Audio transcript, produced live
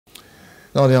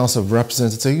Now, the House of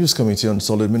Representatives Committee on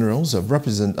Solid Minerals have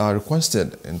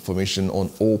requested information on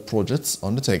all projects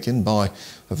undertaken by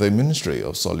the Ministry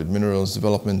of Solid Minerals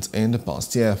Development in the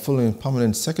past year, following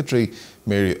Permanent Secretary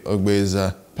Mary Ogbe's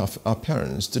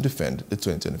appearance to defend the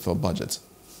 2024 budget.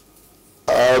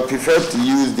 I prefer to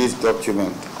use this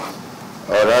document,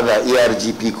 or rather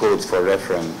ERGP codes for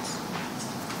reference.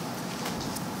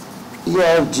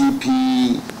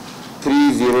 ERGP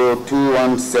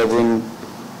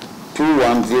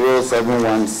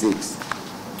 30217-210716,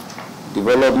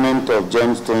 development of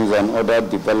gemstones and other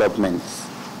developments.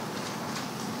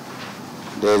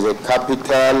 There's a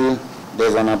capital,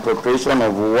 there's an appropriation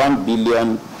of 1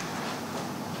 billion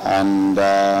and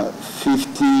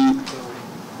 50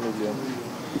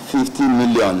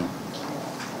 million.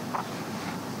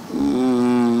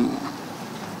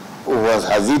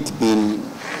 Has it been,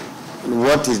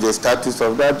 what is the status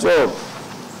of that job?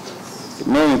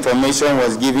 No information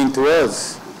was given to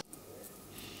us.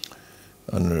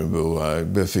 Honorable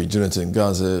Befi Jonathan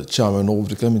Gaza, chairman of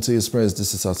the committee, expressed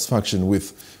dissatisfaction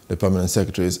with the permanent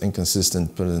secretary's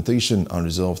inconsistent presentation and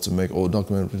resolved to make all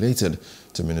documents related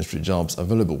to ministry jobs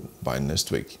available by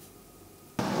next week.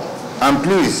 And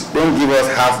please, don't give us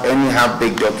any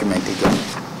half-baked document again.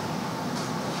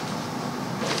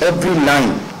 Every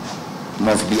line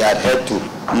must be adhered to,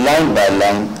 line by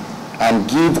line, and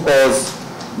give us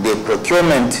the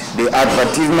procurement, the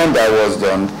advertisement that was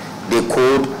done, the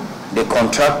code, the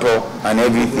contractor, and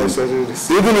everything.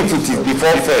 Even if it is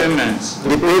before FEC,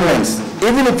 the payments,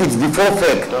 even if it's before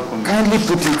FEC, kindly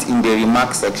put it in the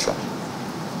remark section.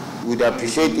 We'd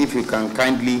appreciate if you can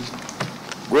kindly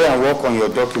go and work on your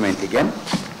document again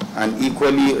and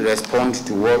equally respond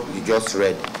to what you just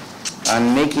read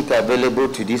and make it available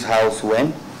to this house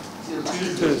when?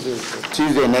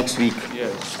 Tuesday next week.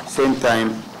 Yes. Same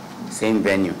time, same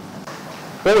venue.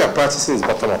 When we are practicing is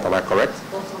bottom-up, am I correct?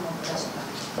 Bottom-up, yes.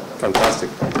 Fantastic.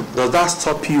 Does that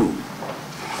stop you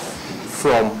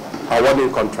from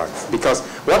awarding contracts? Because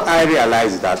what I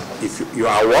realize is that if you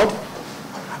award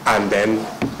and then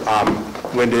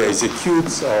when they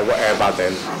execute or whatever,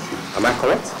 then am I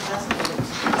correct?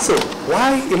 So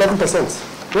why 11%?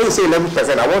 When you say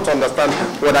 11%, I want to understand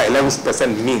what that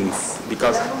 11% means,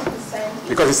 because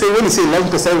you say when you say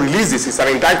 11% releases, it's an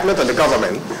indictment on the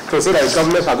government to say that the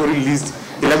government has only released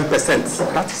 11%.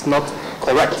 That is not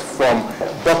correct from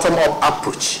bottom-up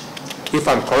approach. If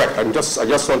I'm correct, I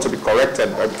just want to be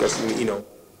corrected because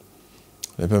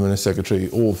The Permanent Secretary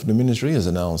of the Ministry has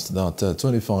announced that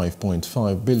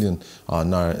 25.5 billion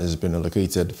naira has been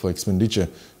allocated for expenditure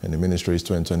in the Ministry's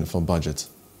 2024 budget.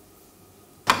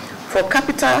 For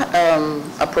capital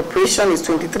appropriation is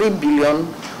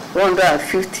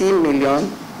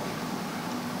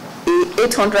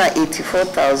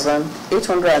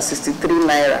 23,150,884,863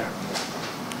 naira,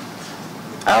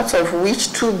 out of which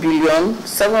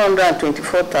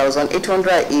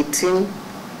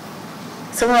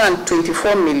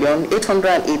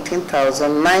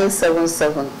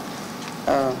 724,818,977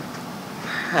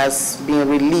 has been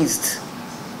released,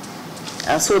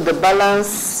 and so the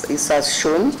balance is as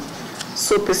shown.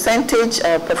 So percentage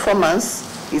performance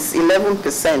is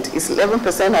 11%.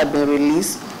 11% had been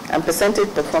released, and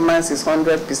percentage performance is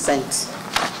 100%.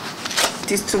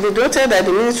 It is to be noted that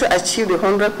the ministry achieved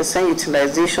 100%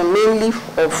 utilization, mainly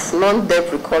of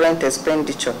non-debt recurrent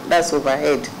expenditure, that's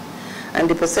overhead. And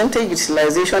the percentage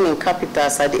utilization in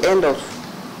capitals at the end of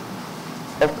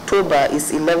October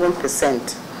is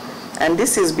 11%. And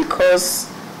this is because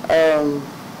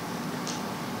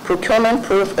procurement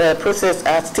process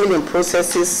are still in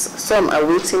processes, some are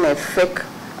waiting a FEC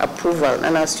approval.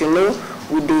 And as you know,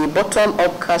 with the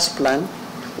bottom-up cash plan,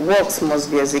 works must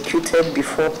be executed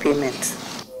before payment.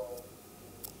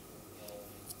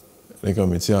 The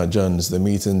committee adjourns the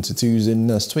meeting to Tuesday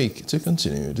next week to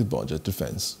continue the budget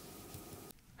defense.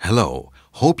 Hello,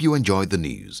 hope you enjoyed the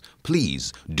news.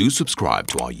 Please do subscribe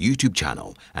to our YouTube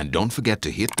channel and don't forget to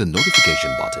hit the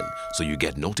notification button so you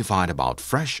get notified about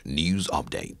fresh news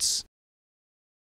updates.